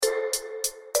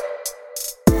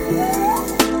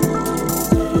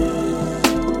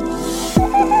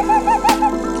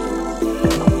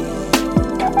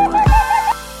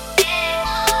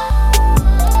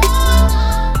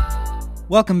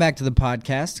Welcome back to the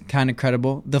podcast, Kinda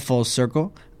Credible, The Full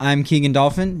Circle. I'm Keegan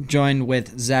Dolphin, joined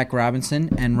with Zach Robinson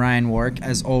and Ryan Warwick,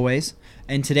 as always.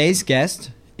 And today's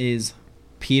guest is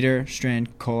Peter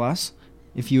Strand-Kolas.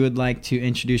 If you would like to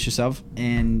introduce yourself,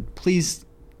 and please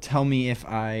tell me if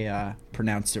I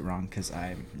pronounced it wrong, because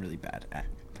I'm really bad at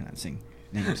pronouncing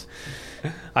names.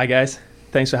 Hi, guys.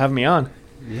 Thanks for having me on.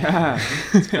 Yeah.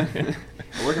 A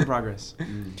work in progress.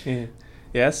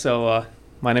 So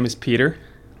my name is Peter.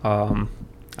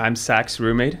 I'm Zach's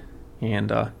roommate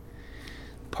and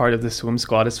part of the swim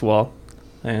squad as well.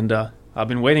 And I've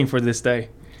been waiting for this day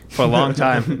for a long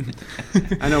time.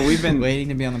 I know we've been waiting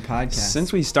to be on the podcast.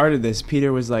 Since we started this,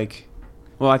 Peter was like,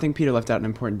 well, I think Peter left out an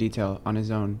important detail on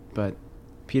his own, but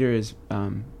Peter is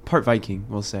part Viking,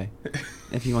 we'll say,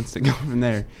 if he wants to go from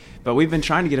there. But we've been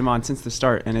trying to get him on since the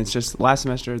start, and it's just last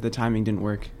semester the timing didn't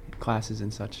work, classes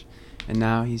and such, and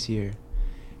now he's here.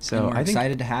 So and we're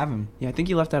excited to have him. Yeah, I think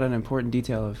you left out an important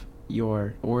detail of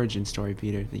your origin story,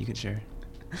 Peter, that you could share.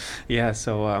 Yeah,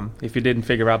 so if you didn't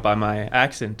figure out by my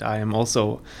accent, I am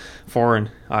also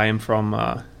foreign. I am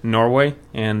from Norway,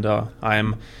 and I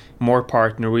am more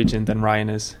part Norwegian than Ryan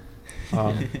is.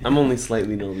 I'm only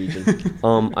slightly Norwegian.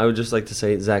 I would just like to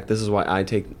say, Zach, this is why I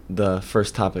take the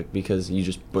first topic, because you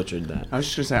just butchered that. I was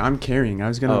just going to say, I'm carrying. I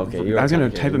was going to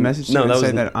type a message to you and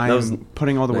say that I'm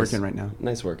putting all the work in right now.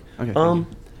 Nice work. Okay.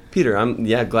 Peter, I'm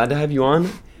glad to have you on.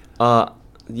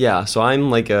 So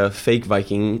I'm like a fake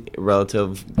Viking,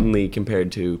 relatively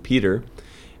compared to Peter,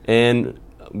 and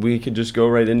we could just go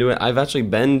right into it. I've actually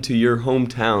been to your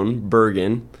hometown,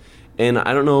 Bergen, and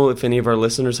I don't know if any of our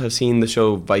listeners have seen the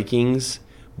show Vikings,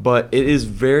 but it is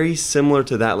very similar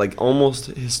to that, like almost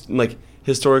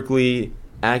historically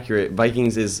accurate.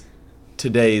 Vikings is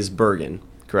today's Bergen,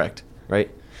 correct?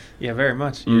 Right? Yeah, very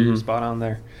much. You're spot on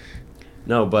there.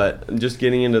 No, but just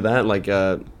getting into that, like,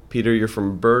 Peter, you're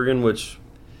from Bergen, which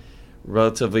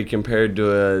relatively compared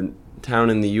to a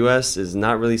town in the U.S. is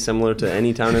not really similar to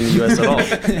any town in the U.S.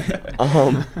 at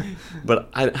all. But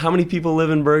how many people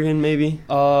live in Bergen, maybe?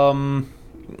 We're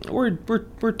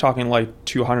talking like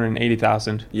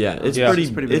 280,000. Yeah,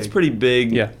 it's pretty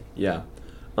big. Yeah.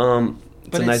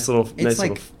 It's a nice little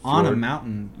on a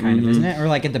mountain, kind of, isn't it? Or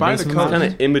like at the base of the mountain?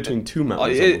 Kind of in between two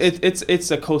mountains.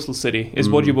 It's a coastal city. It's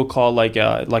what you would call like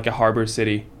a harbor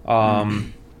city. But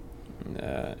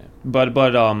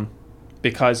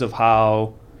because of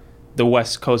how the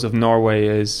west coast of Norway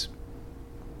is,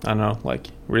 I don't know, like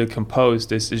really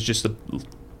composed, it's just a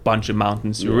bunch of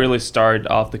mountains. You really start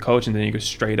off the coast and then you go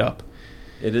straight up.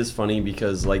 It is funny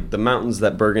because like the mountains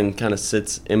that Bergen kind of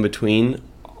sits in between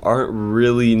aren't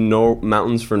really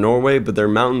mountains for Norway, but they're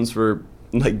mountains for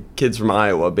like kids from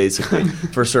Iowa, basically,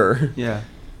 for sure. Yeah.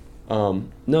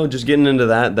 No, just getting into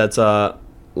that. That's so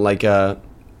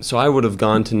I would have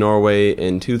gone to Norway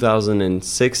in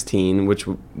 2016, which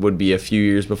would be a few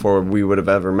years before we would have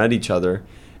ever met each other.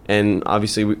 And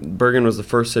obviously, Bergen was the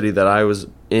first city that I was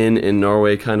in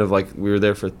Norway. Kind of like we were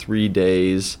there for 3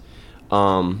 days,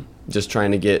 just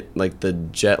trying to get like the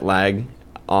jet lag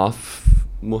off,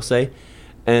 we'll say.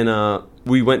 And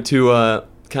we went to a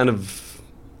kind of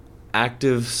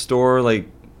active store, like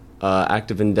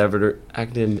active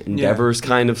endeavors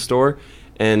kind of store,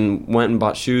 and went and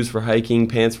bought shoes for hiking,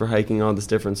 pants for hiking, all this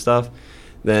different stuff.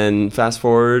 Then fast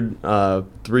forward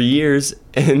 3 years,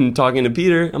 and talking to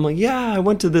Peter, I'm like, yeah, I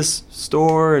went to this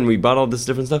store and we bought all this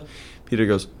different stuff. Peter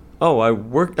goes, oh, I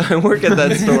work at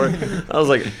that store. I was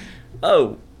like,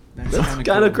 oh. That's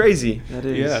kind of crazy. That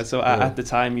is. Yeah, so at the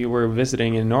time you were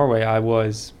visiting in Norway, I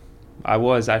was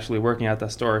actually working at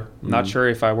that store. Not sure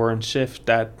if I were on shift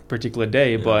that particular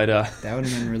day, but... that would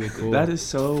have been really cool. That is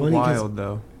so wild,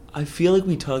 though. I feel like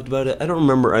we talked about it. I don't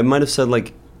remember. I might have said,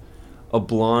 like, a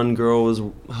blonde girl was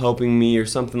helping me or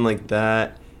something like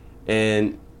that,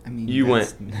 and you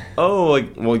went, oh,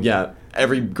 like, well, yeah.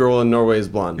 Every girl in Norway is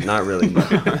blonde. Not really.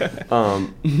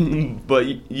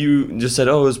 But you just said,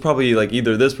 oh, it was probably like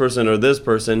either this person or this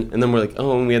person. And then we're like,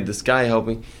 oh, and we had this guy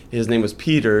helping. His name was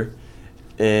Peter.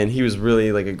 And he was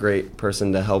really like a great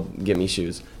person to help get me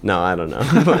shoes. No, I don't know.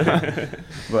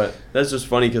 But that's just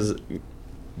funny because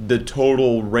the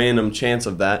total random chance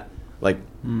of that, like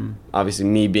obviously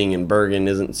me being in Bergen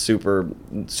isn't super,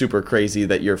 super crazy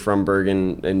that you're from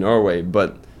Bergen in Norway.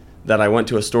 But that I went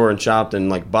to a store and shopped and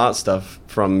like bought stuff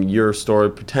from your store,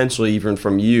 potentially even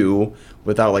from you,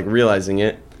 without like realizing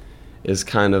it, is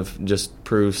kind of just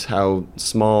proves how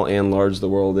small and large the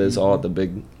world is, all at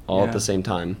the same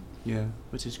time. Yeah,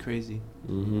 which is crazy.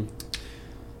 Mm-hmm.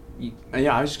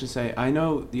 Yeah, I was just gonna say, I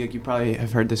know you probably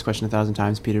have heard this question 1,000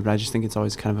 times, Peter, but I just think it's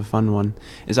always kind of a fun one.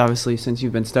 Is obviously, since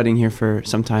you've been studying here for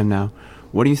some time now,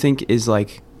 what do you think is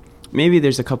like maybe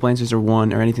there's a couple answers or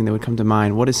one or anything that would come to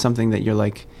mind. What is something that you're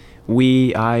like,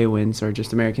 we Iowans or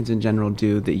just Americans in general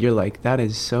do that you're like, that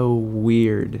is so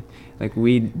weird? Like,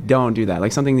 we don't do that.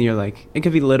 Like, something that you're like, it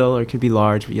could be little or it could be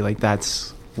large, but you're like,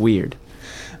 that's weird.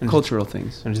 Cultural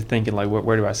things. I'm just thinking, like,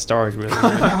 where do I start, really?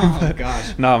 Oh,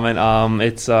 gosh. No, man,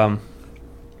 it's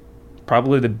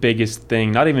probably the biggest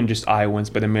thing, not even just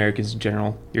Iowans, but Americans in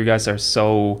general. You guys are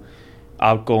so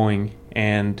outgoing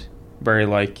and very,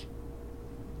 like,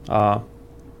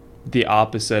 the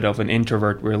opposite of an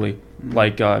introvert, really.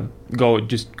 Like,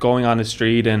 going on the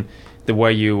street and the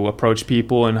way you approach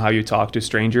people and how you talk to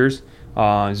strangers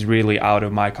is really out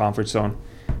of my comfort zone.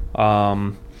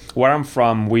 Where I'm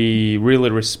from, we really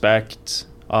respect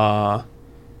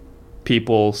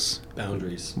people's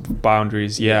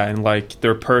boundaries, yeah, and like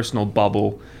their personal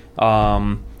bubble.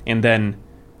 And then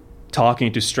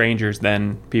talking to strangers,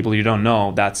 then people you don't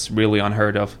know, that's really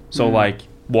unheard of. So like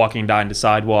walking down the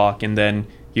sidewalk and then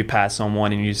you pass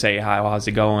someone and you say, hi, how's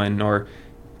it going? Or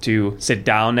to sit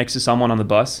down next to someone on the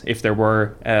bus, if there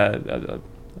were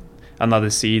another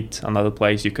seat, another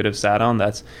place you could have sat on,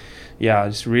 that's, yeah,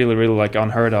 it's really, really like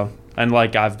unheard of. And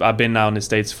like I've been now in the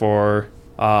States for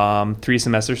 3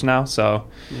 semesters now, so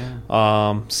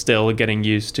still getting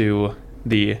used to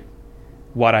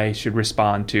what I should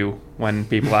respond to when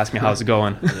people ask me how's it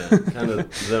going. Yeah, kind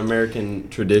of the American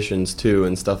traditions too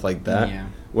and stuff like that. Yeah.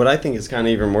 What I think is kind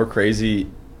of even more crazy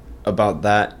about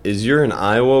that is you're in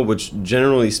Iowa, which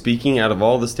generally speaking, out of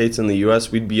all the states in the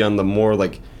U.S., we'd be on the more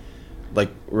like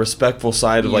respectful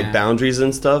side of like boundaries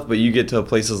and stuff. But you get to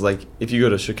places like if you go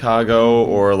to Chicago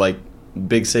or like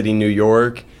big city New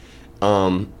York,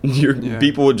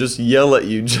 people would just yell at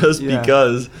you just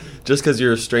because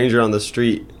you're a stranger on the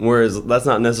street. Whereas that's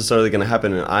not necessarily going to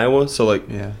happen in Iowa. So like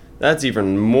that's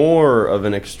even more of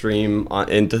an extreme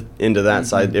into that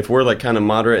side. If we're like kind of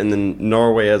moderate, and then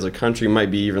Norway as a country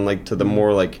might be even like to the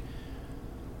more like,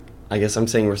 I guess I'm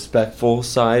saying respectful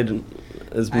side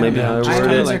is maybe how I word it.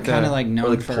 Iowans are kind of like known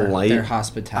like for polite. their I was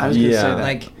hospitality. gonna say that.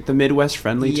 Like the Midwest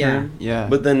friendly term. Yeah.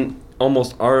 But then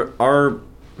almost our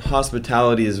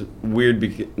hospitality is weird.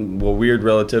 Weird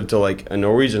relative to like a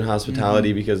Norwegian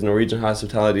hospitality, because Norwegian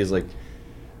hospitality is like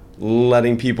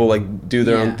letting people like do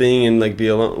their own thing and like be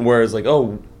alone. Whereas like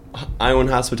Iowan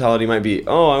hospitality might be,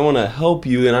 I want to help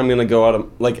you and I'm gonna go out of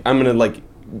like I'm gonna like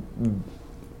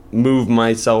move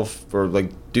myself or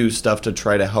like do stuff to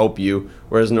try to help you.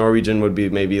 Whereas Norwegian would be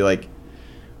maybe like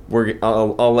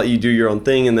I'll let you do your own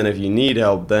thing, and then if you need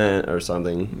help then or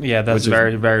something. Yeah, that's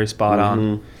very, very spot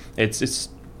on. It's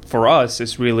for us,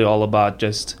 it's really all about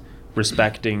just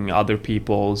respecting other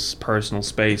people's personal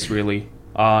space, really.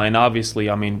 And obviously,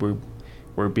 I mean,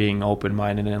 we're being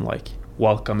open-minded and like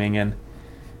welcoming and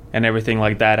everything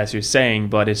like that, as you're saying.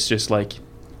 But it's just like,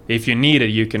 if you need it,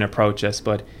 you can approach us.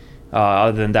 But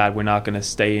other than that, we're not gonna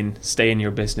stay in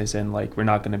your business, and like we're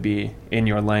not gonna be in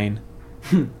your lane.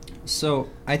 So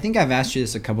I think I've asked you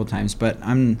this a couple times, but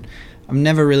I'm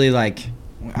never really like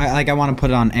I want to put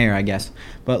it on air, I guess.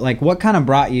 But like, what kind of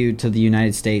brought you to the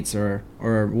United States, or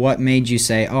what made you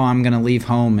say, I'm gonna leave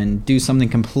home and do something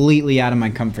completely out of my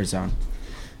comfort zone?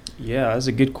 Yeah, that's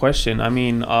a good question. I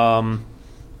mean,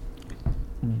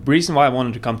 reason why I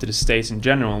wanted to come to the States in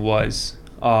general was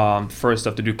first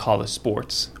off to do college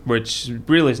sports, which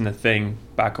really isn't a thing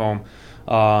back home.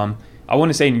 I want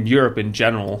to say in Europe in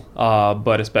general,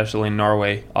 but especially in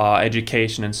Norway,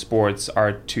 education and sports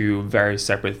are 2 very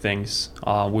separate things.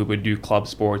 We would do club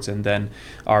sports, and then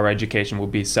our education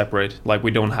would be separate. Like,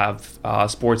 we don't have a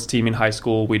sports team in high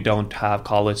school. We don't have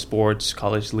college sports,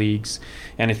 college leagues,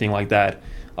 anything like that.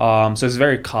 So it's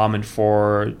very common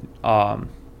for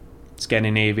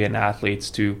Scandinavian athletes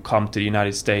to come to the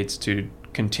United States to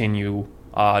continue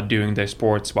doing their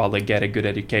sports while they get a good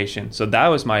education. So that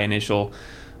was my initial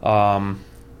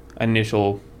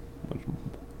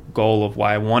goal of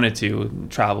why I wanted to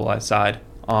travel outside.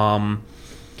 And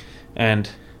the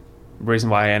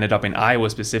reason why I ended up in Iowa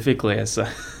specifically is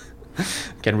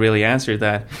can really answer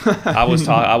that. I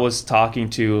was talking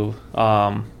to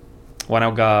when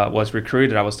I was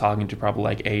recruited, I was talking to probably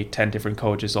like 8-10 different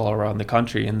coaches all around the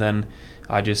country, and then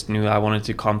I just knew I wanted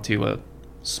to come to a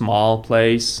small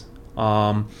place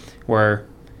where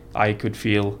I could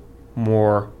feel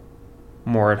more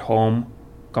at home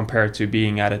compared to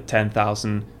being at a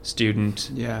 10,000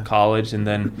 student college and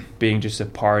then being just a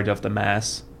part of the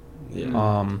mass.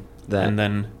 And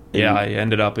then I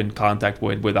ended up in contact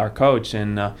with our coach,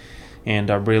 and I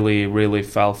really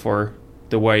fell for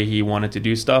the way he wanted to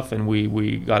do stuff, and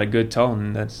we got a good tone,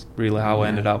 and that's really how I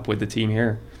ended up with the team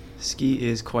here. Ski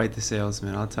is quite the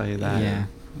salesman, I'll tell you that. Yeah.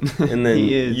 And then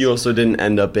you also didn't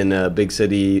end up in a big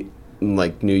city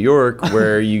like New York,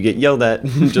 where you get yelled at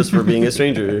just for being a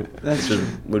stranger. That's Just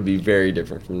would be very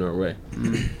different from Norway.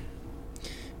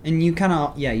 And you kind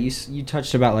of you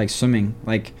touched about like swimming.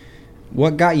 Like,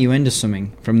 what got you into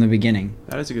swimming from the beginning?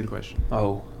 That is a good question.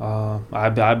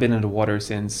 I've been in the water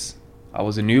since I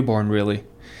was a newborn, really.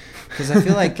 Because I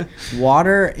feel like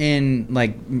water in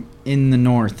the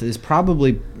north is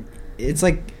probably, it's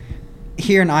like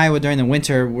here in Iowa during the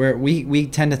winter where we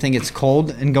tend to think it's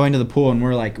cold and going to the pool, and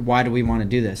we're like, why do we want to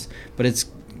do this? But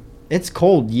it's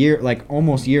cold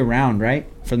almost year round, right?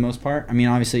 For the most part. I mean,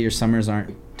 obviously your summers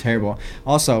aren't terrible.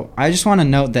 Also, I just want to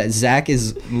note that Zach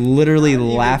is literally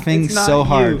laughing so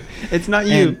hard. It's not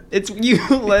you. It's you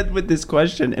led with this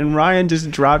question, and Ryan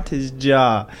just dropped his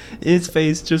jaw. His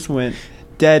face just went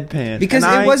deadpan. Because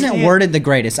it wasn't worded the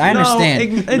greatest. I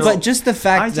understand. But just the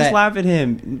fact I just laugh at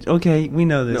him. Okay, we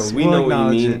know this. No, we know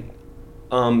what you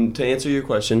mean. To answer your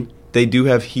question, they do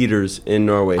have heaters in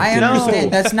Norway. I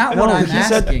understand. That's not what I'm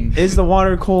asking. Is the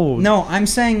water cold? No, I'm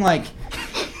saying like,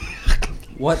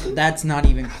 what? That's not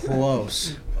even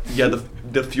close. Yeah,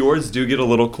 the fjords do get a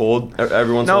little cold.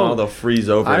 Every once in a while they'll freeze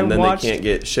over, and then they can't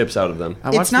get ships out of them.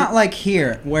 It's not like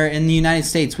here, where in the United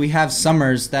States we have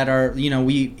summers that are,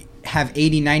 we have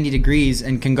 80, 90 degrees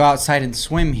and can go outside and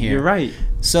swim here. You're right.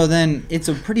 So then it's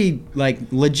a pretty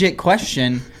legit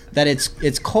question that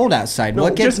it's cold outside. No,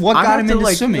 what got him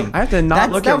into swimming? I have to not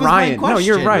look at Ryan. No,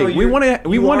 you're right. No,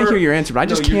 we want to hear your answer, but I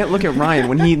just can't look at Ryan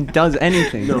when he does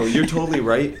anything. No, you're totally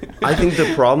right. I think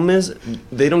the problem is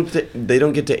they don't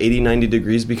get to 80, 90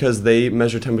 degrees because they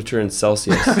measure temperature in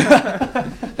Celsius.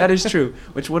 That is true,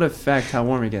 which would affect how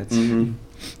warm it gets.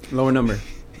 Mm-hmm. Lower number.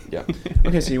 Yeah.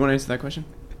 Okay, so you want to answer that question?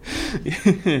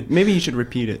 Maybe you should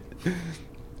repeat it.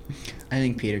 I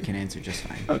think Peter can answer just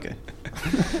fine. Okay.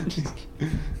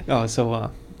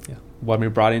 What me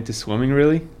brought into swimming,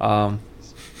 really? I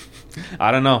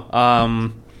don't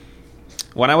know.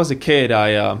 When I was a kid,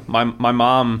 my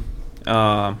mom.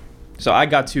 So I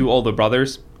got two older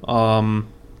brothers.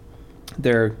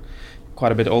 They're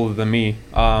quite a bit older than me.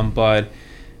 But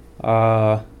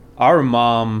our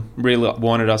mom really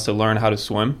wanted us to learn how to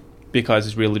swim because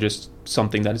it's really just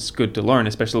something that is good to learn,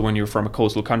 especially when you're from a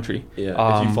coastal country.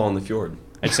 Yeah, if you fall in the fjord.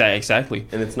 Exactly.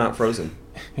 And it's not frozen.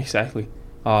 Exactly.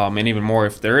 And even more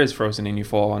if there is frozen and you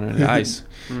fall under the ice.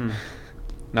 No,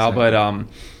 Exactly.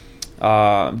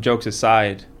 but jokes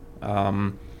aside,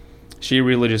 she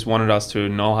really just wanted us to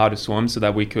know how to swim so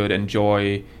that we could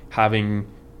enjoy having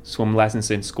swim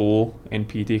lessons in school, in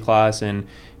PT class, and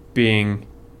being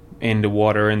in the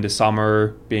water in the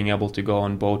summer, being able to go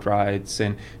on boat rides,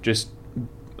 and just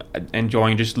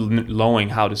enjoying just knowing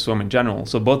how to swim in general.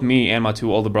 So both me and my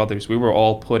two older brothers, we were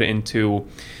all put into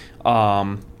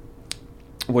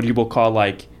what you will call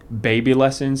like baby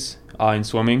lessons in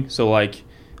swimming. So like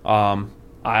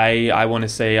I want to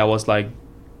say I was like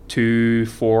 2,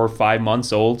 4, 5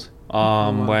 months old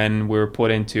when we were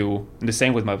put into the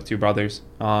same with my two brothers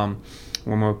when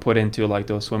we were put into like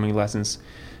those swimming lessons.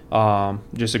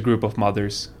 Just a group of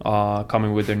mothers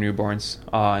coming with their newborns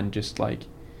and just like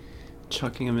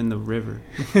Chucking them in the river.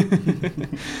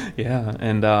 Yeah,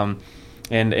 and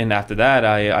after that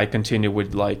I continued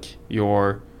with like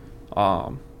your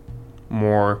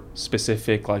more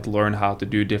specific like learn how to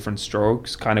do different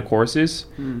strokes kind of courses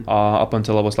up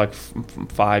until I was like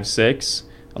 5, 6,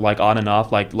 like on and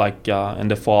off like in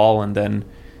the fall, and then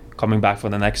coming back for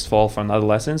the next fall for another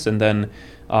lessons. And then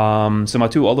so my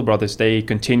two older brothers, they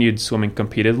continued swimming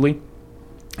competitively.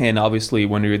 And obviously,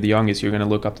 when you're the youngest, you're going to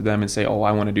look up to them and say, oh,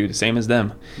 I want to do the same as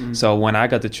them. So when I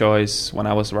got the choice, when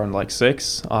I was around like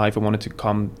 6, if I wanted to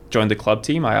come join the club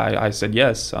team, I said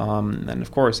yes. And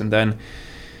of course, and then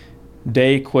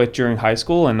they quit during high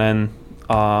school. And then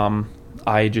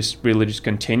I just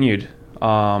continued.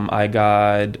 I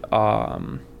got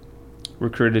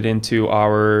recruited into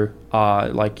our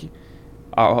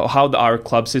how our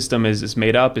club system is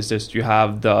made up is just you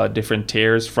have the different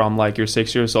tiers from like you're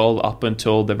 6 years old up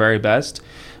until the very best,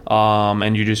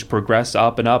 and you just progress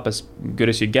up and up as good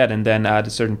as you get, and then at a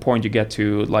certain point you get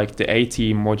to like the A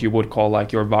team, what you would call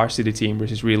like your varsity team,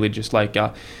 which is really just like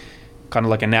kind of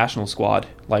like a national squad,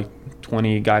 like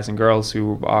 20 guys and girls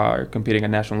who are competing at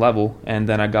national level. And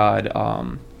then I got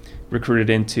recruited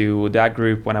into that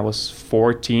group when I was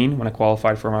 14, when I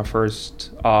qualified for my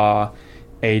first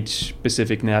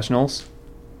age-specific nationals,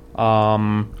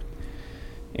 and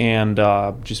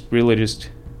just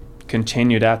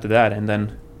continued after that. And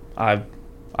then I've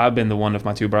been the one of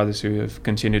my two brothers who have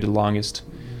continued the longest.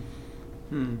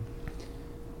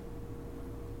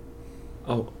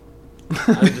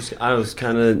 I was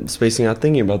kind of spacing out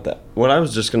thinking about that. What I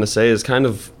was just going to say is kind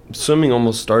of swimming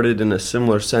almost started in a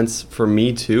similar sense for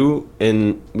me too,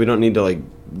 and we don't need to like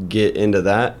get into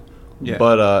that. Yeah.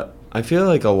 But I feel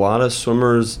like a lot of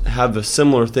swimmers have a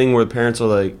similar thing where parents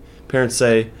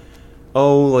say,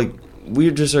 "Oh, like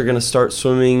we just are gonna start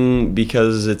swimming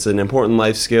because it's an important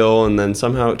life skill," and then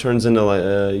somehow it turns into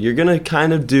like you're gonna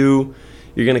kind of do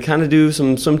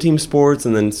some swim team sports,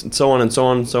 and then so on and so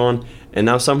on and so on. And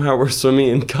now somehow we're swimming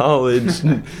in college,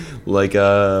 like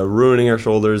ruining our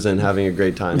shoulders and having a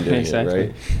great time doing Exactly. it,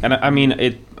 right? And I mean,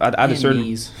 at a And certain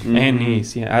knees. and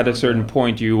knees, yeah. At a certain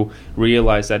point, you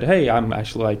realize that hey, I'm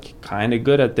actually like kind of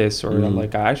good at this, or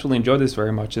like I actually enjoy this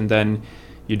very much, and then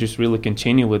you just really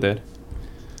continue with it.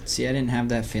 See, I didn't have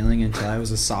that feeling until I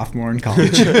was a sophomore in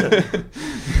college.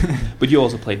 But you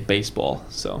also played baseball,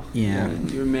 so Yeah.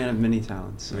 You're a man of many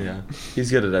talents. So. Yeah,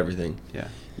 he's good at everything. Yeah.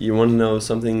 You want to know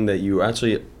something that you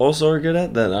actually also are good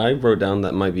at that I wrote down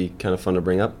that might be kind of fun to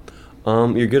bring up?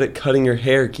 You're good at cutting your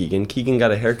hair, Keegan. Keegan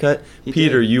got a haircut. He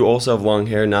Peter, did. you also have long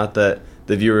hair. Not that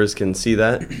the viewers can see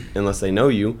that unless they know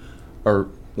you, or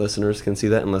listeners can see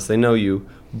that unless they know you.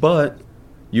 But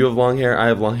you have long hair. I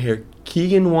have long hair.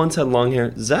 Keegan once had long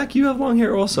hair. Zach, you have long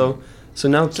hair also. So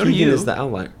now So do Keegan you. is the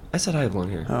outlier. I said I have long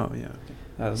hair. Oh yeah.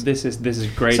 this is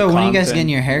great. So when are you guys content. getting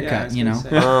your Yeah, I haircut? was You know.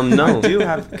 gonna say. No. I do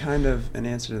have kind of an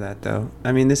answer to that, though.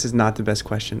 I mean, this is not the best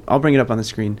question. I'll bring it up on the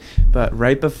screen. But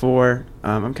right before,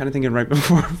 I'm kind of thinking right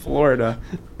before Florida,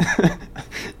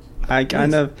 I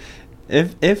kind of,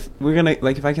 if we're gonna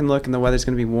like, if I can look and the weather's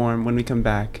gonna be warm when we come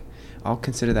back, I'll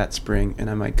consider that spring, and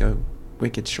I might go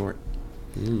wicked short.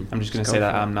 Mm. I'm just gonna Just say go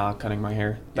that for it. I'm not cutting my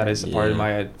hair. That is a Yeah. part of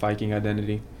my Viking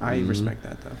identity. I Mhm. respect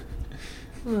that, though.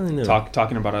 Well, I know.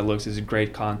 Talking about our looks is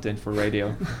great content for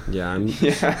radio. Yeah,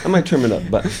 Yeah. I might trim it up,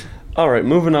 but all right.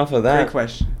 Moving off of that, Great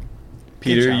question.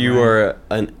 Peter, Good job, you Ryan. are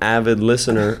an avid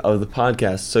listener of the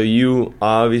podcast, so you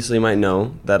obviously might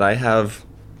know that I have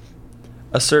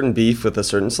a certain beef with a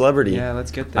certain celebrity. Yeah,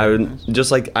 let's get there. I would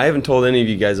just like I haven't told any of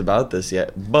you guys about this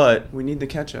yet, but We need the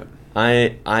catch up.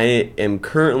 I am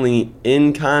currently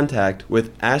in contact with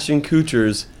Ashton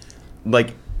Kutcher's,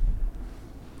 like,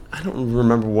 I don't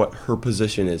remember what her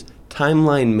position is,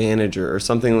 timeline manager or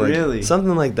something like Really?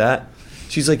 something like that.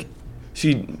 She's like,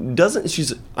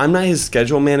 I'm not his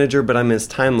schedule manager, but I'm his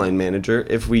timeline manager.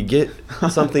 If we get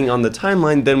something on the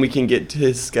timeline, then we can get to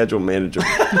his schedule manager.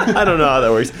 I don't know how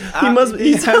that works.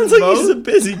 He He sounds has like he's a both?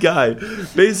 busy guy.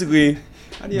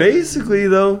 Basically,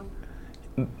 though,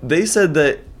 they said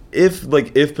that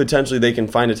if potentially they can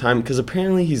find a time, because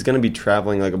apparently he's going to be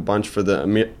traveling like a bunch for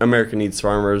the American Needs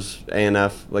Farmers,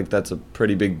 ANF, like that's a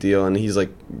pretty big deal, and he's like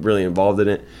really involved in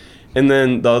it. And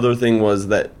then the other thing was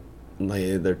that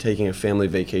like they're taking a family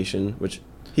vacation, which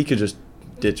he could just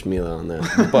ditch Mila on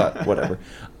that, but whatever.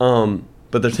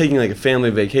 But they're taking like a family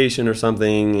vacation or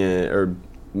something, or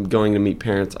going to meet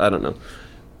parents. I don't know.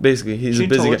 Basically, he's She a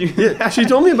busy told guy. you? Yeah, she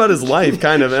told me about his life,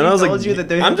 kind of, and I was told like, you that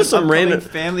they I'm have just an some random.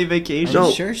 upcoming family vacation. I'm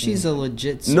No. sure she's a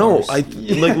legit source. No, I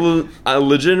Yeah. I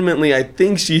legitimately I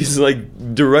think she's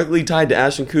like directly tied to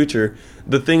Ashton Kutcher.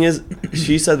 The thing is,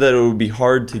 she said that it would be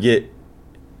hard to get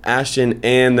Ashton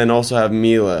and then also have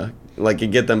Mila, like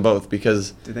get them both,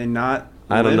 because Do they not?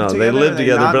 I don't live know. They together? live Are they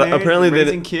together, not but married, apparently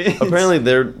raising kids? apparently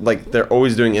they're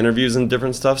always doing interviews and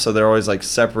different stuff, so they're always like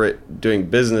separate, doing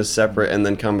business separate, and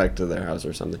then come back to their house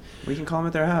or something. We can call them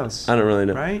at their house. I don't really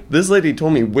know. Right? This lady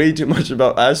told me way too much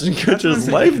about Ashton That's what I'm Kutcher's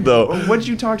saying. life, though. Well, what did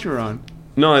you talk to her on?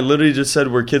 No, I literally just said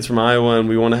we're kids from Iowa and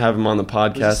we want to have him on the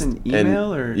podcast. this an And-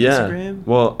 email or yeah. Instagram?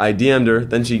 Well, I DM'd her,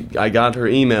 then I got her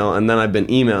email, and then I've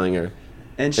been emailing her.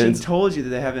 And she And it's- told you that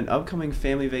they have an upcoming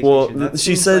family vacation. Well, That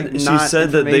she seems said like she not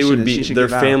said that they information would she be should their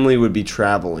give out. family would be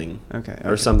traveling Okay,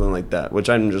 or something like that, which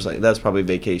I'm just like that's probably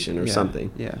vacation or Yeah,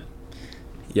 something. Yeah.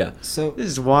 Yeah. So This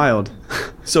is wild.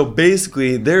 So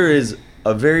basically, there is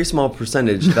a very small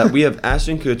percentage that we have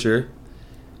Ashton Kutcher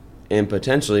and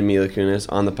potentially Mila Kunis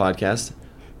on the podcast.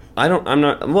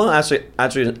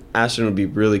 Actually, Ashton would be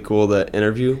really cool to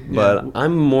interview, but Yeah.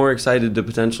 I'm more excited to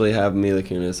potentially have Mila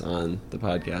Kunis on the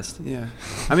podcast. Yeah.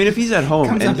 I mean, if he's at home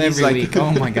comes and up he's every like, week.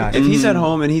 Oh my gosh. if he's at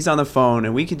home and he's on the phone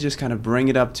and we could just kind of bring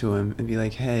it up to him and be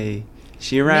like, "Hey,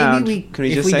 she around? maybe Can we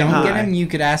if just we say don't hi?" get him, you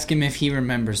could ask him if he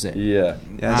remembers it. Yeah. Yeah,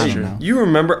 that's I don't true. know. You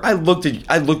remember? I looked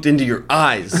into your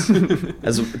eyes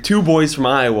as two boys from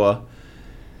Iowa.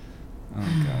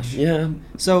 Oh gosh. Yeah.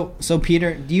 So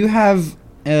Peter, do you have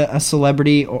a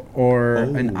celebrity or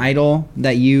an idol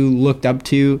that you looked up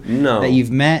to? No. That you've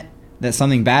met? That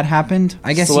something bad happened?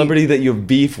 I guess celebrity that you have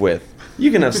beef with. You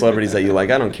can have celebrities that you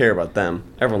like. I don't care about them.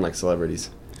 Everyone likes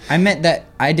celebrities. I meant that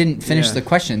I didn't finish Yeah. the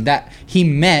question. That he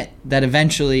met that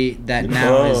eventually that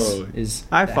now Oh. is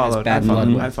I that has followed. bad blood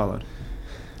with. I followed.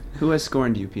 Who has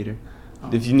scorned you, Peter?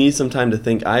 If you need some time to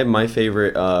think, I have my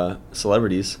favorite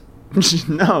celebrities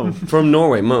No. from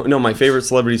Norway. No, my favorite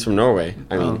celebrities from Norway.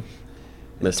 I mean, Oh.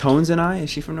 Miss Tones and I. Is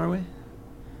she from Norway?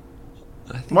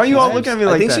 I think Why are you all she's- looking at me I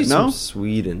like think that? she's No? from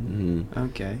Sweden.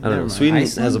 Okay. I don't never know. mind. Sweden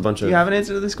Iceland? has a bunch Do of. you have an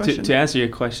answer to this question? To answer your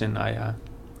question, I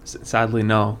sadly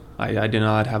no. I do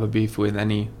not have a beef with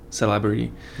any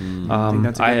celebrity. Mm. I think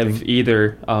that's a I good have thing.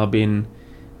 either been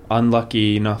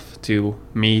unlucky enough to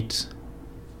meet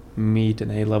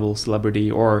an A-level celebrity,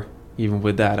 or even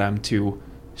with that, I'm too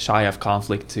shy of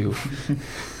conflict to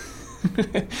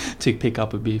to pick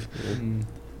up a beef.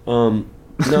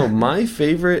 No, my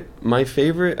favorite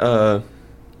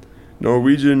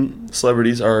Norwegian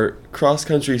celebrities are cross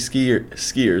country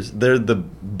skiers. They're the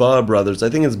Ba brothers. I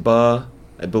think it's Ba,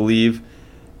 I believe,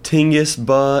 Tingus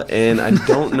Ba, and I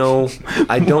don't know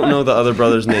the other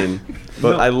brother's name,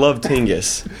 but No. I love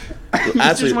Tingus. You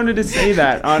just wanted to say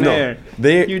that on air.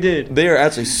 You did. They are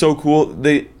actually so cool.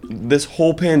 This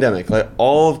whole pandemic, like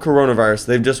all of coronavirus,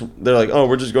 they're like, oh,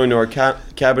 we're just going to our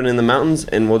cabin in the mountains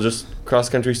and we'll just cross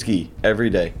country ski every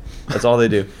day. That's all they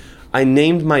do. I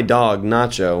named my dog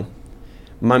Nacho.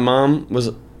 My mom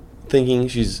was thinking,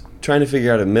 she's trying to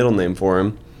figure out a middle name for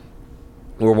him.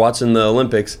 We're watching the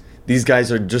Olympics. These guys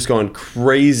are just going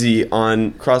crazy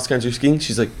on cross country skiing.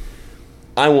 She's like,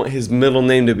 I want his middle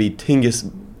name to be Tingus.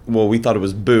 Well, we thought it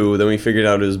was Boo, then we figured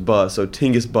out it was Ba. So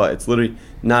Tingus Ba. It's literally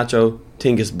Nacho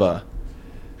Tingus Ba.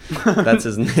 That's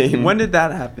his name. When did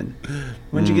that happen?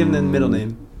 When did you give him the middle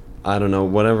name? I don't know.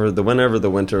 Whenever the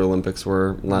Winter Olympics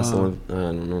were last Wow. I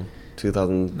don't know.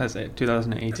 2000. That's it,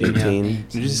 2018. 18, Yeah.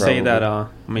 You just say that. I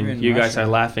We're mean, in you guys Russia. are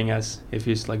laughing as if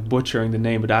he's like butchering the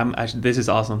name, but I'm actually. This is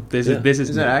awesome. This Yeah. is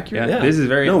Is that accurate? Yeah, Yeah. this is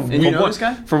very. No, And you know this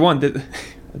guy? For one,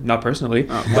 not personally.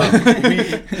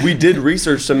 we did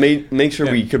research to make sure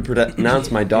Yeah. we could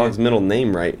pronounce my dog's middle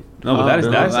name right. No, but Oh, that is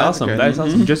no, that is that's awesome. good. That is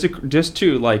awesome. Mhm. Just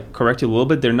to like correct you a little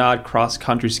bit, they're not cross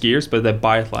country skiers, but they're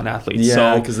biathlon athletes.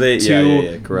 Yeah, so 'cause they- to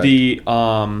yeah, correct. the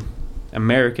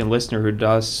American listener who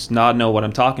does not know what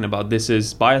I'm talking about,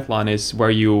 biathlon is where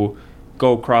you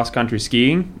go cross country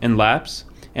skiing in laps,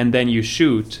 and then you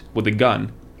shoot with a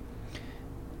gun.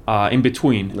 In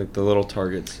between. Like the little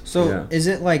targets. So Yeah. is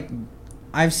it like,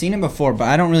 I've seen it before, but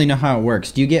I don't really know how it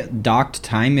works. Do you get docked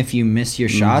time if you miss your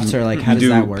shots, or like how you does do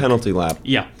that work? penalty lap.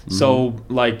 Yeah. So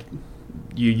like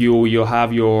you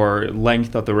have your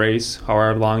length of the race,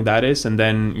 however long that is, and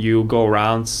then you go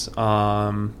rounds.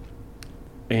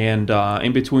 And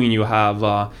in between you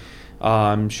have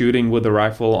shooting with the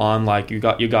rifle on. Like you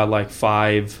got like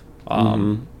 5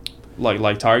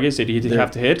 like targets that you They're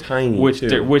have to hit. tiny, which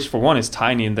too. which for one is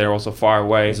tiny, and they're also far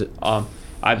away. Is it- I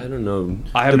I don't know.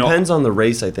 I have no- Depends on the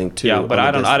race, I think, too. yeah, but on the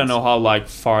I don't distance. know how like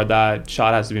far that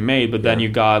shot has to be made. But then Yeah.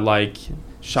 you got like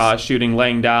shooting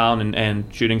laying down and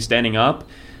shooting standing up,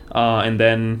 and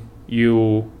then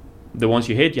the ones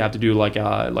you hit, you have to do like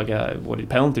a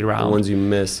penalty The round. ones you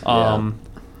miss. Um,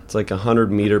 It's like a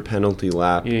 100-meter penalty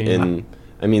lap. Yeah. And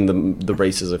I mean, the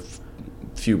race is a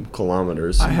few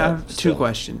kilometers. I but have two still.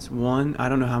 questions. One, I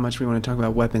don't know how much we want to talk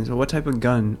about weapons, but what type of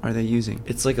gun are they using?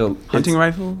 It's like a Hunting it's-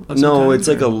 rifle? of some No, kind, it's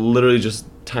like or- a literally just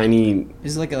tiny.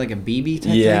 Is it like a BB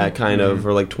type Yeah, thing? kind of,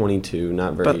 or like 22.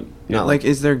 Not very. But not like,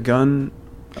 is their gun?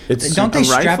 it's Don't they a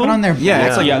strap rifle? it on their Yeah, back?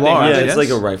 it's like Yeah, they large. have yeah, it. it's like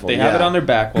a rifle. They have it yeah. on their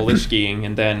back while they're skiing,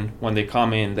 and then when they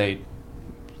come in, they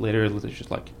literally just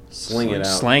like Sling it out.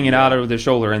 slang it out over their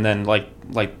shoulder, and then it's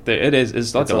like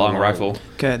It's a a long long- rifle.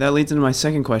 Okay, that leads into my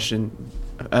second question.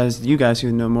 As you guys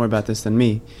who know more about this than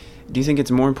me, do you think it's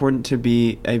more important to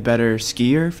be a better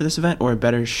skier for this event or a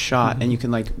better shot? And you can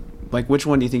like which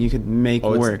one do you think you could make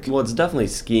work? It's definitely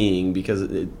skiing because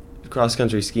cross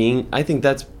country skiing. I think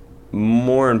that's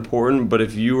more important. But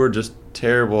if you were just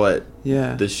terrible at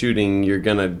Yeah. the shooting, you're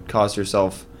gonna cost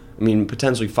yourself. I mean,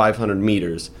 potentially 500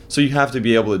 meters. So you have to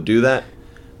be able to do that.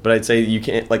 But I'd say you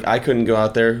can't. Like I couldn't go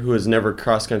out there who has never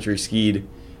cross country skied,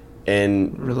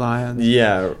 and Rely on.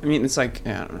 yeah, I mean, it's like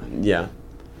I don't know. yeah.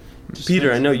 Just Peter,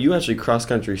 makes- I know you actually cross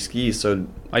country ski. So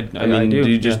I mean, do.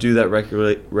 you just yeah. do that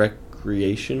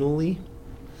recreationally?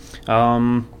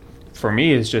 For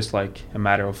me, it's just like a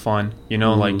matter of fun,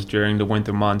 Mhm. like during the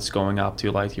winter months, going up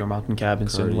to like your mountain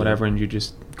cabins and Cardio. whatever, and you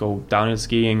just go downhill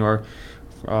skiing or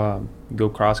go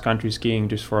cross country skiing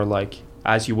just for like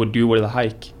as you would do with a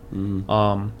hike.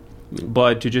 Mm.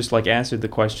 But to just like answer the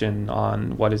question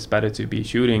on what is better to be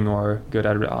shooting or good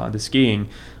at the skiing,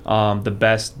 the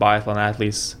best biathlon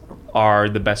athletes are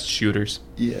the best shooters.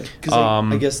 Yeah, because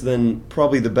I guess then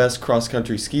probably the best cross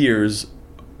country skiers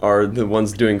are the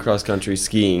ones doing cross country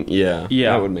skiing. Yeah,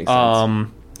 Yeah, that would make sense.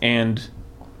 And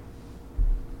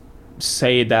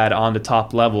say that on the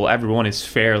top level, everyone is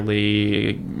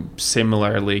fairly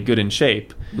similarly good in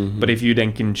shape. Mhm. But if you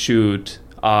then can shoot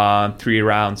 3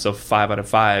 rounds of 5 out of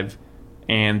 5,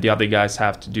 and the other guys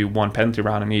have to do one penalty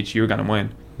round in each, you're gonna win.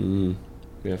 Mm,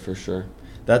 yeah, for sure.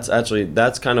 That's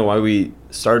kind of why we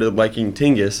started liking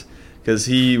Tingus, because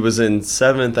he was in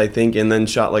 7th, I think, and then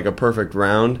shot like a perfect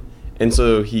round, and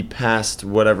so he passed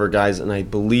whatever guys, and I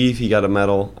believe he got a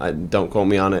medal. Don't quote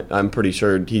me on it. I'm pretty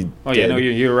sure he. Oh did. yeah, no,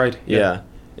 you're right. Yeah,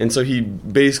 and so he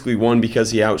basically won because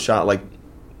he outshot, like,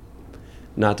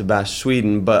 not to bash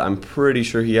Sweden, but I'm pretty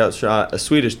sure he outshot a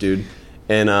Swedish dude,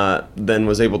 and then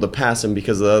was able to pass him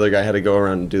because the other guy had to go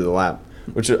around and do the lap,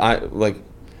 which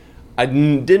I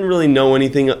didn't really know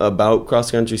anything about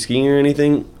cross-country skiing or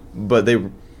anything, but the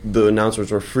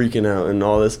announcers were freaking out and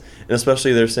all this, and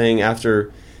especially they're saying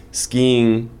after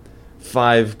skiing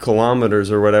 5 kilometers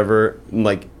or whatever,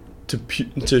 like,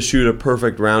 to shoot a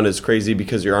perfect round is crazy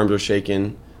because your arms are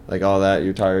shaking, like all that,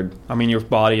 you're tired. I mean, your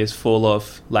body is full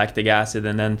of lactic acid,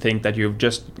 and then think that you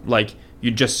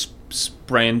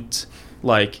sprint,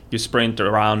 like you sprint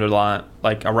around a lot,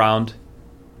 like around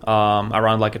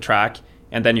like a track,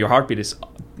 and then your heartbeat is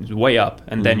way up,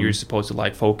 and then you're supposed to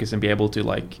like focus and be able to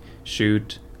like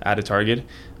shoot at a target.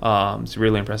 It's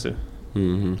really impressive.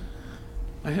 Mm-hmm.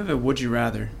 I have a would you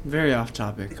rather. Very off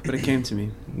topic, but it came to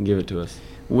me. Give it to us.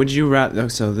 Would you rather?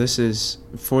 So this is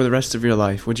for the rest of your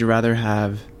life. Would you rather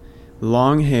have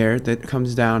long hair that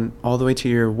comes down all the way to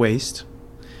your waist,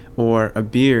 or a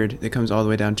beard that comes all the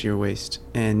way down to your waist,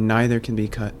 and neither can be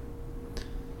cut?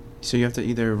 So you have to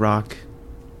either rock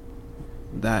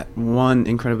that one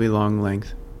incredibly long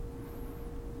length.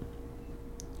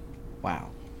 Wow.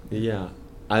 Yeah,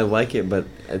 I like it, but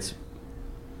it's...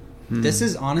 This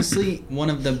is honestly one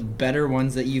of the better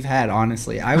ones that you've had.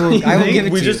 Honestly, I will give it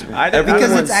to you everyone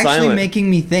because went it's actually silent. making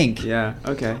me think, Yeah.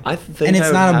 Okay. I think and it's I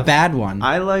would not a have- bad one.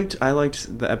 I liked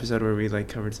the episode where we like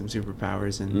covered some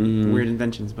superpowers and weird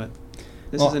inventions, but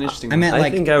this Well, is an interesting I one. meant I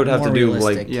like think I would have more to do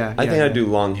realistic. like Yeah, I think yeah. I'd do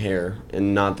long hair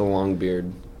and not the long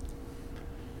beard.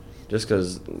 Just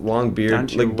because long Down beard,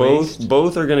 to your like waist?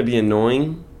 both are going to be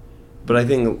annoying, but I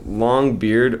think long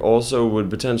beard also would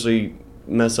potentially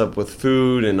mess up with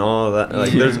food and all of that.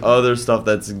 Like there's other stuff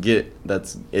that's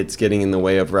getting in the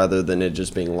way of rather than it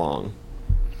just being long.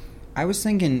 I was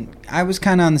thinking I was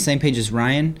kind of on the same page as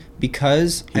Ryan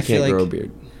because He I feel can't like grow a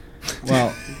beard.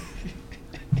 well,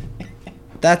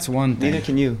 that's one thing. Neither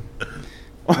can you.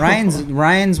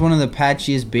 Ryan's one of the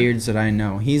patchiest beards that I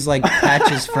know. He's like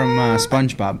Patches from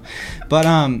SpongeBob. But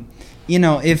you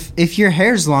know, if your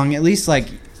hair's long, at least like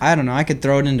I don't know, I could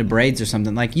throw it into braids or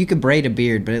something. Like you could braid a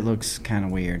beard, but it looks kind of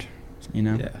weird, you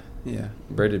know. Yeah.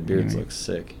 Braided beards Anyway. look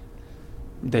sick.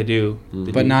 They do.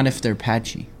 Mhm. But not if they're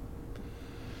patchy.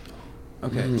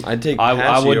 Okay. I'd take. I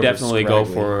patchy would over definitely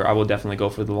scraggly. go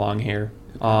for the long hair.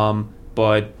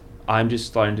 But I'm just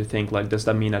starting to think like, does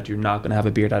that mean that you're not gonna have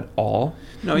a beard at all?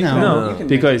 No, No. you can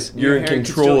Because make- you're your in hair can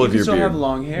control still, of you your can still have beard.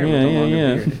 long hair with a longer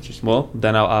beard. It's just, Well,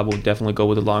 then I would definitely go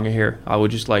with the longer hair. I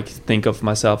would just like think of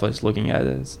myself as looking at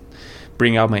it as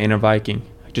bring out my inner Viking.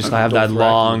 Just Okay, have that Dothraki.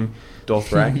 long,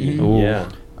 Dothraki. Ooh. Yeah.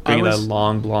 bring I that was-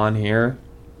 long blonde hair,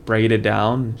 braid it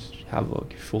down, have a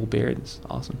full beard. It's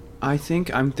awesome. I think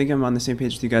I'm on the same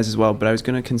page with you guys as well, but I was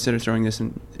gonna consider throwing this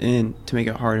in to make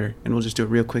it harder, and we'll just do it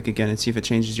real quick again and see if it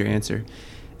changes your answer.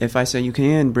 If I say you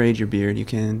can braid your beard, you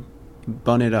can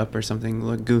bun it up or something,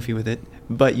 look goofy with it,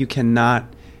 but you cannot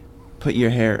put your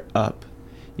hair up.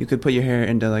 You could put your hair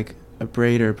into like a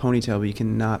braid or a ponytail, but you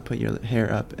cannot put your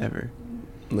hair up ever.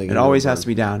 Like It always has to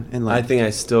be down. And I like, think I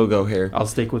still go hair. I'll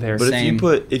stick with hair. But Same.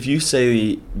 if you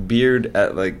say beard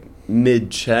at like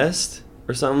mid chest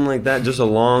or something like that, just a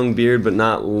long beard but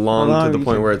not long Long, to the you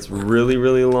point can- where it's really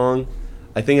really long,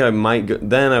 I think I might go,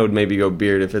 then I would maybe go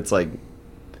beard if it's like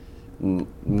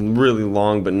really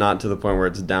long but not to the point where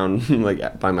it's down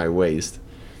like by my waist.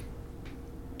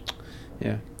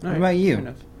 yeah. What about you? Fair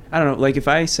enough. I don't know. Like if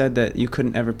I said that you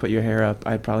couldn't ever put your hair up,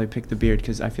 I'd probably pick the beard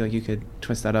because I feel like you could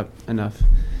twist that up enough,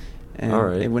 and All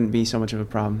right. it wouldn't be so much of a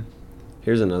problem.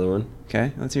 Here's another one.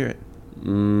 Okay, let's hear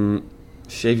it.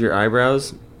 Shave your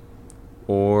eyebrows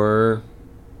or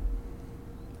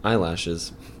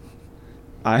eyelashes.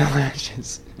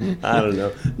 Eyelashes. I don't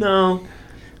know. No.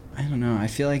 I don't know. I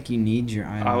feel like you need your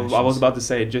I eyelashes. was about to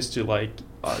say just to like,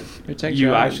 Protect you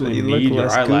your eye- actually you look need your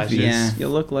less eyelashes. goofy. Yeah.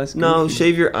 You'll look less. No, goofy.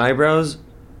 shave your eyebrows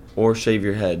or shave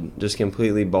your head. Just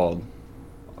completely bald.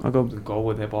 I'll go. Go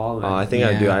with it ball. Oh, I think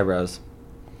I'd do Yeah. eyebrows.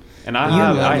 And I You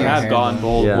have love your have hair, gone though.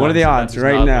 bold. Yeah. What are the once, and odds that does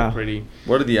right not look now? Pretty.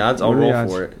 What are the odds? I'll What are the roll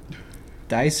odds? for it.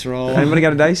 Dice roll. Anybody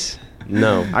got a dice?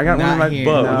 No. I got one Not of my. here.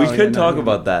 But No, we yeah, could no, talk no.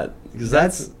 about that because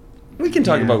that's We can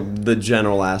talk Yeah. about the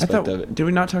general I aspect thought, of it. did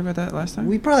we not talk about that last time?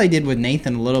 We probably did with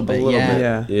Nathan a little bit. A little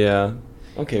yeah. bit. Yeah.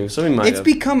 Okay, so we might It's have.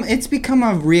 become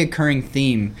a reoccurring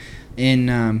theme in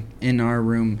our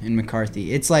room in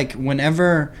McCarthy. It's like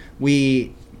whenever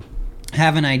we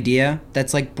have an idea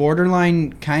that's like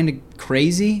borderline kind of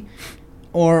crazy,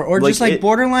 or just like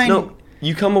borderline. No,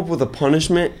 you come up with a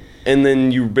punishment, and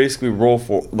then you basically roll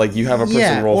for, like, you have a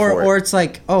person roll for it. or it's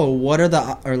like, oh, what are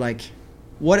the, or like,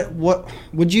 what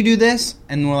would you do this?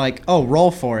 And we're like, oh, roll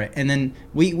for it, and then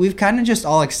we've kind of just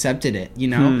all accepted it, you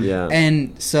know. Yeah.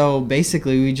 And so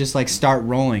basically, we just like start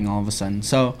rolling all of a sudden.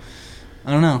 So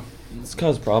I don't know. It's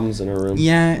caused problems in our room.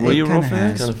 Yeah, Will it you roll kinda for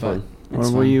that? has, Kind of but fun. Or it's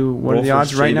will fun. you? What Roll are the for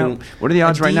odds right now? shaving. What are the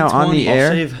odds A right now on the D20. I'll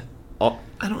air? shave.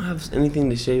 I don't have anything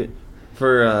to shave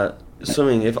for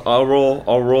swimming. If I'll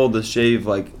roll the shave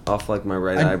like off like my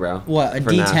right eyebrow. What, a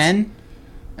for naps. D10?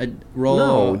 A roll?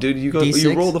 No, dude, you D6?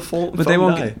 you roll the full. But they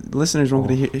phone won't. die. Listeners won't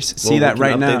get to see Well, that we can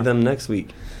right update now. them next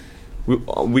week. We can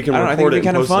I don't know. I think record it'd it be and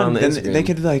kind of post it on fun. the Then Instagram. they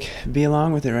could like be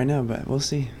along with it right now, but we'll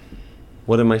see.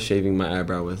 What am I shaving my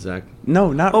eyebrow with, Zach?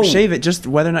 No, not Oh. shave it. Just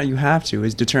whether or not you have to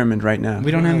is determined right now.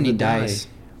 We don't have have any the die. dice.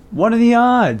 What are the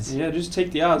odds? Yeah, just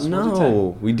take the odds. 1 to 10.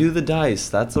 No, we do the dice.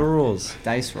 That's the rules.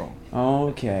 Dice roll.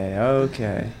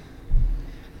 Okay.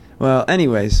 Well,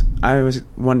 anyways, I was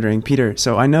wondering, Peter,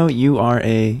 so I know you are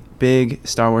a big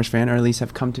Star Wars fan, or at least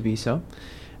have come to be so.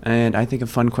 And I think a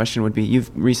fun question would be, you've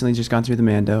recently just gone through the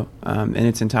Mando in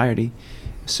its entirety.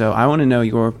 So I want to know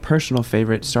your personal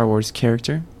favorite Star Wars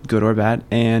character, good or bad,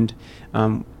 and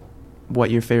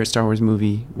what your favorite Star Wars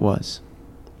movie was.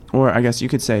 Or I guess you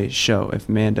could say show, if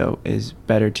Mando is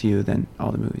better to you than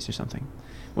all the movies or something.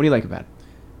 What do you like about it?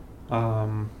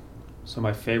 So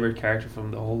my favorite character from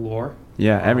the whole lore.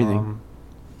 Yeah, everything.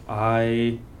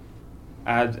 As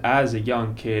a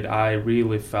young kid, I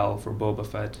really fell for Boba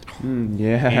Fett.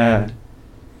 Yeah. And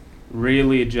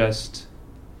really just,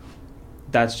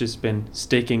 that's just been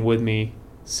sticking with me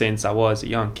since I was a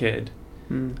young kid.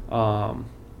 Mm.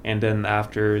 And then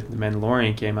after The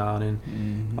Mandalorian came out, and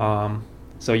Mhm.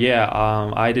 so yeah,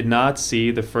 I did not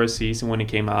see the first season when it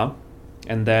came out,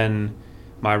 and then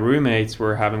my roommates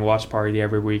were having watch party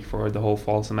every week for the whole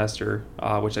fall semester,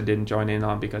 which I didn't join in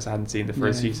on because I hadn't seen the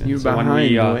first Yeah, season. you So when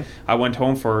behind, boy. I went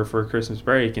home for Christmas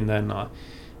break, and then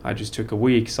I just took a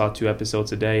week, saw 2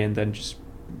 episodes a day, and then just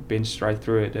binged right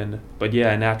through it. But yeah,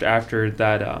 after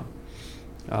that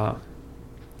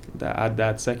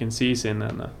that second season,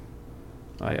 and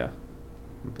I'm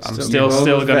Still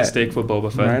still Boba gonna Fett. stick with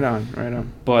Boba Fett. Right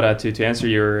on. But to answer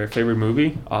your favorite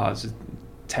movie, it's just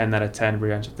 10 out of 10.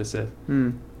 Revenge of the Sith.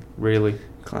 Hmm. Really,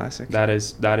 Classic. that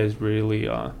is really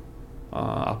up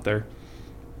there.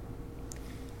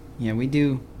 Yeah, we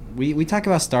do. We talk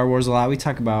about Star Wars a lot. We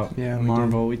talk about Yeah, we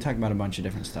Marvel. We talk about a bunch of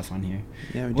different stuff on here.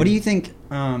 Yeah, we What do you think,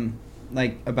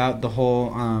 like, about the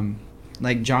whole,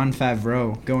 like, Jon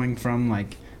Favreau going from,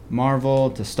 like, Marvel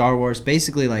to Star Wars,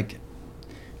 basically, like,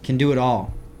 can do it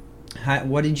all.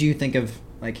 What did you think of,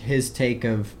 like, his take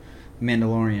of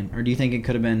Mandalorian? Or do you think it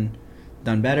could have been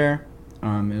done better?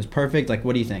 It was perfect. Like,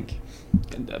 what do you think?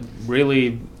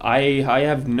 Really, I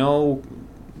have no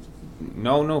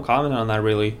comment on that,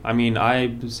 really. I mean,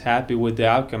 I was happy with the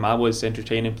outcome. I was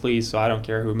entertained and pleased, so I don't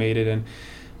care who made it,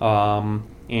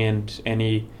 and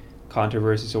any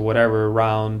controversies or whatever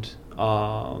around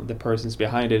the persons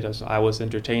behind it. I was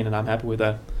entertained, and I'm happy with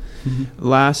that.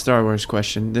 Last Star Wars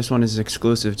question. This one is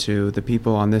exclusive to the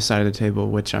people on this side of the table,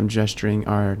 which I'm gesturing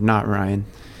are not Ryan.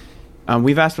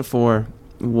 We've asked before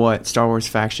what Star Wars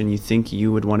faction you think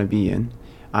you would want to be in.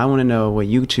 I want to know what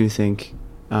you two think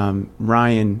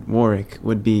Ryan Warwick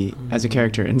would be as a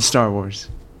character in Star Wars.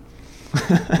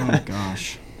 Oh,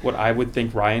 gosh. What I would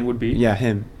think Ryan would be. Yeah,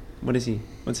 him. What is he?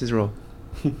 What's his role?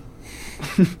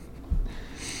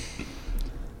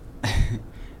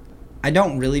 I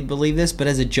don't really believe this, but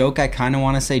as a joke, I kind of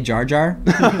want to say Jar Jar.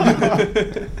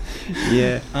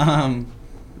 Yeah. Um,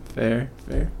 Fair.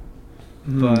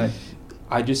 but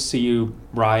I just see you,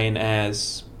 Ryan,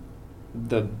 as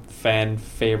the fan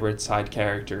favorite side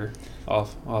character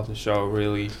of the show.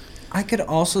 Really, I could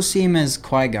also see him as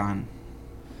Qui-Gon.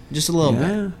 Just a little bit.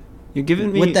 Yeah. You're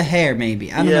giving me With the hair,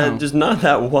 maybe. I don't know. just not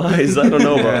that wise. I don't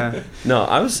know about. Yeah. No,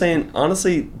 I was saying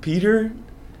honestly, Peter.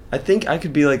 I think I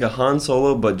could be like a Han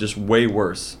Solo, but just way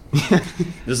worse.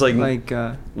 Just like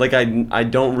I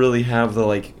don't really have the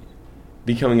like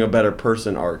becoming a better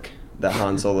person arc that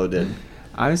Han Solo did.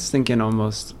 I was thinking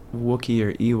almost Wookiee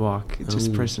or Ewok, just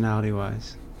Ooh. personality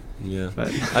wise. Yeah, But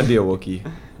I'd be a Wookiee.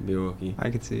 I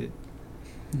could see it.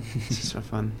 It's just for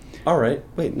fun. All right,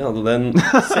 wait, no, then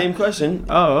same question.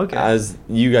 Oh, okay. As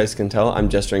you guys can tell, I'm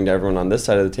gesturing to everyone on this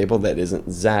side of the table that isn't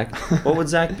Zach. What would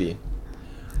Zach be?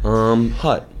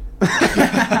 Hut.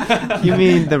 You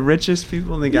mean the richest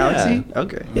people in the galaxy? Yeah.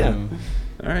 Okay. Yeah.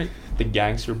 All right. The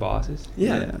gangster bosses.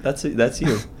 Yeah, that's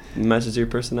you. Matches your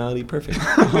personality perfect.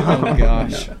 Oh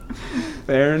gosh.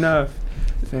 Fair enough.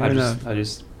 I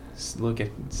just look at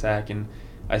Zach and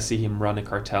I see him run a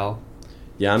cartel.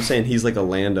 Yeah, I'm saying he's like a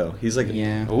Lando. He's like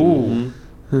Yeah. Ooh.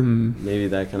 maybe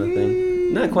that kind of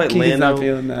thing. Not quite Keegan's Lando. not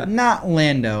feeling that. Not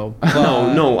Lando.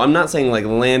 But No, I'm not saying like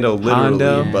Lando literally,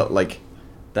 Hondo. but like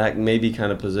that maybe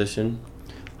kind of position.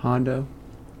 Hondo.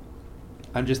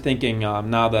 I'm just thinking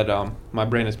now that my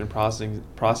brain has been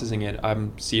processing it. I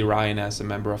see Ryan as a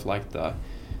member of like the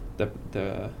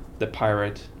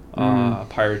pirate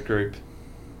pirate group,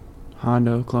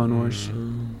 Hondo, Clone Wars.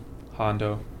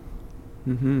 Hondo.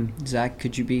 Mm-hmm. Zach,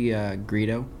 could you be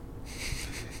Greedo?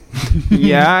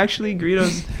 Yeah, actually,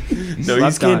 Greedo's No, he's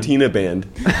slept on. Cantina Band.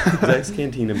 Zach's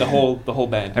Cantina The Band. whole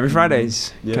band. Every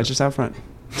Fridays. Yeah. Catch us out front.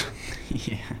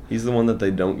 Yeah. He's the one that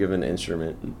they don't give an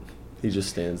instrument. He just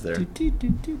stands there. The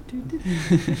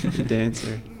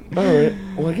dancer. All right.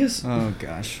 Well, I guess Oh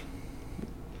gosh.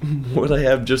 what I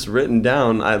have just written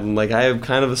down, I have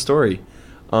kind of a story.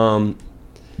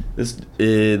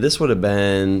 This would have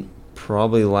been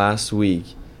probably last week.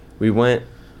 We went.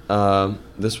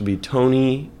 This would be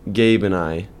Tony, Gabe, and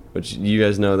I, which you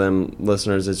guys know them,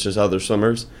 listeners. It's just other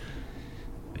swimmers,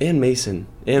 and Mason,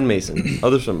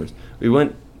 other swimmers. We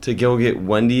went to go get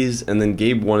Wendy's, and then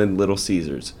Gabe wanted Little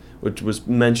Caesars, which was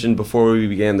mentioned before we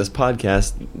began this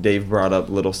podcast. Dave brought up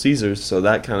Little Caesars, so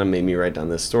that kind of made me write down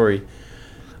this story.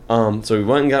 So we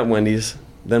went and got Wendy's.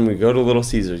 Then we go to Little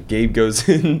Caesars. Gabe goes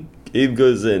in,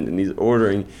 and he's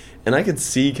ordering, and I could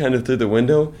see kind of through the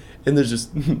window, and there's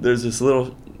this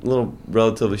little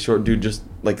relatively short dude just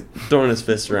like throwing his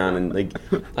fists around, and like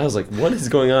I was like, what is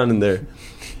going on in there?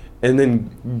 And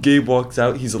then Gabe walks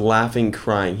out. He's laughing,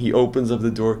 crying. He opens up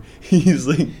the door. He's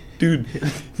like, dude,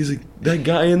 he's like, that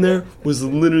guy in there was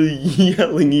literally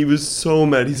yelling. He was so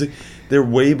mad. He's like, they're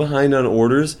way behind on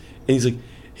orders. And he's like,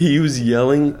 he was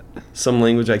yelling some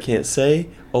language I can't say,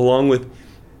 along with,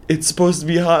 it's supposed to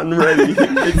be hot and ready.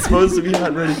 It's supposed to be hot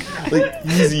and ready. Like,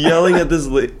 he's yelling at this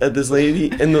lady.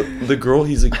 And the girl,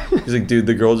 he's like, dude,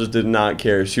 the girl just did not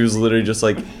care. She was literally just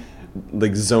like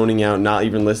zoning out, not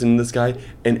even listening to this guy,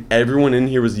 and everyone in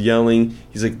here was yelling.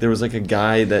 He's like, there was like a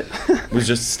guy that was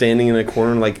just standing in a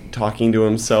corner like talking to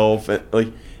himself, and like,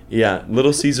 yeah,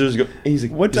 Little Caesars he's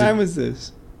like, What time was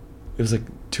this? it was like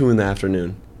 2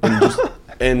 p.m,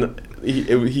 and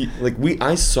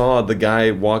I saw the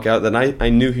guy walk out, that I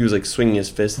knew he was like swinging his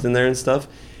fist in there and stuff,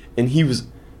 and he was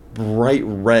bright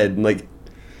red, like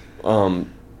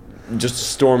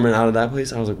just storming out of that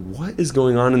place. I was like, what is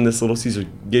going on in this Little Caesar?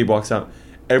 Gabe walks out.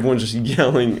 Everyone's just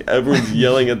yelling. Everyone's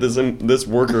yelling at this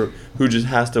worker who just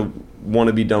has to want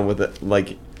to be done with it.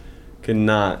 Like, could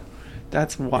not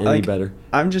That's why. any Like, better.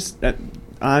 That's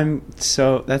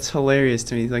hilarious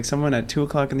to me. Like someone at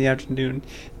 2:00 in the afternoon,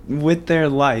 with their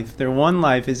one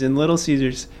life is in Little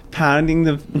Caesars, pounding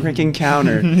the freaking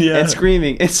counter Yeah. and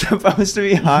screaming, "It's supposed to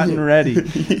be hot and ready!"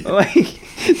 Yeah. Like,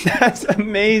 that's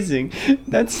amazing.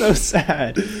 That's so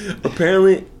sad.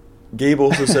 Apparently, Gabe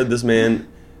also said this man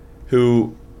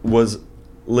who was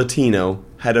Latino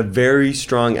had a very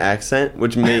strong accent,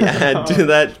 which may add to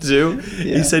that too.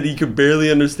 Yeah. He said he could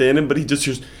barely understand him, but he just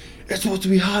goes, "It's supposed to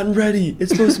be hot and ready.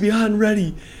 It's supposed to be hot and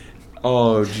ready."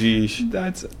 Oh, geez.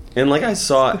 That's And like I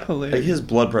saw, Hilarious. like his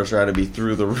blood pressure had to be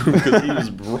through the roof because he was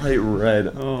bright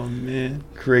red. oh man.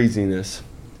 Craziness.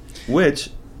 Which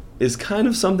is kind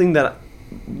of something that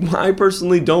I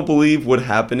personally don't believe would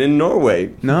happen in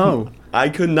Norway. No. I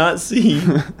could not see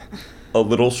a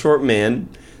little short man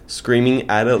screaming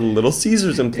at a Little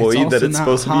Caesars employee also that it's not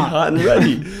supposed to be hot. hot and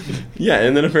ready. Yeah,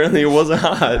 and then apparently it wasn't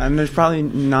hot. And there's probably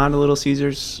not a Little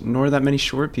Caesars nor that many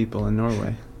short people in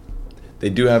Norway. They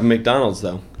do have McDonald's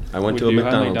though. I went to a do have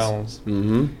McDonald's.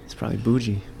 Mm-hmm. It's probably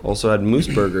bougie. Also had Moose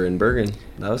Burger in Bergen.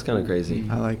 That was kind of crazy.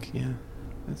 Yeah,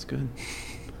 that's good.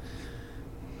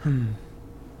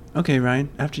 Okay, Ryan,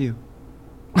 after you.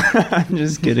 I'm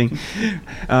just kidding.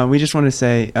 We just want to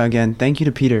say, again, thank you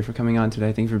to Peter for coming on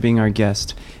today. Thank you for being our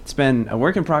guest. It's been a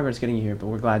work in progress getting you here, but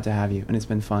we're glad to have you, and it's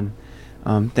been fun.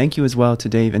 Thank you as well to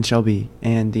Dave and Shelby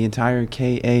and the entire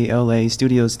KALA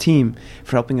Studios team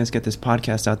for helping us get this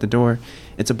podcast out the door.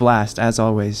 It's a blast, as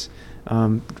always.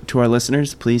 To our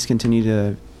listeners, please continue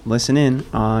to listen in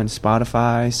on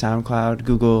Spotify, SoundCloud,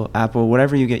 Google, Apple,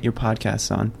 whatever you get your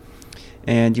podcasts on.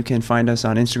 And you can find us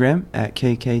on Instagram at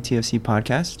KKTFC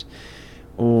Podcast,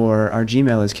 or our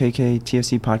Gmail is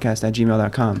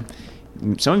kktfcpodcast@gmail.com.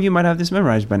 Some of you might have this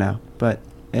memorized by now, but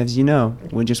as you know,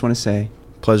 we just want to say,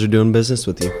 Pleasure doing business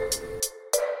with you.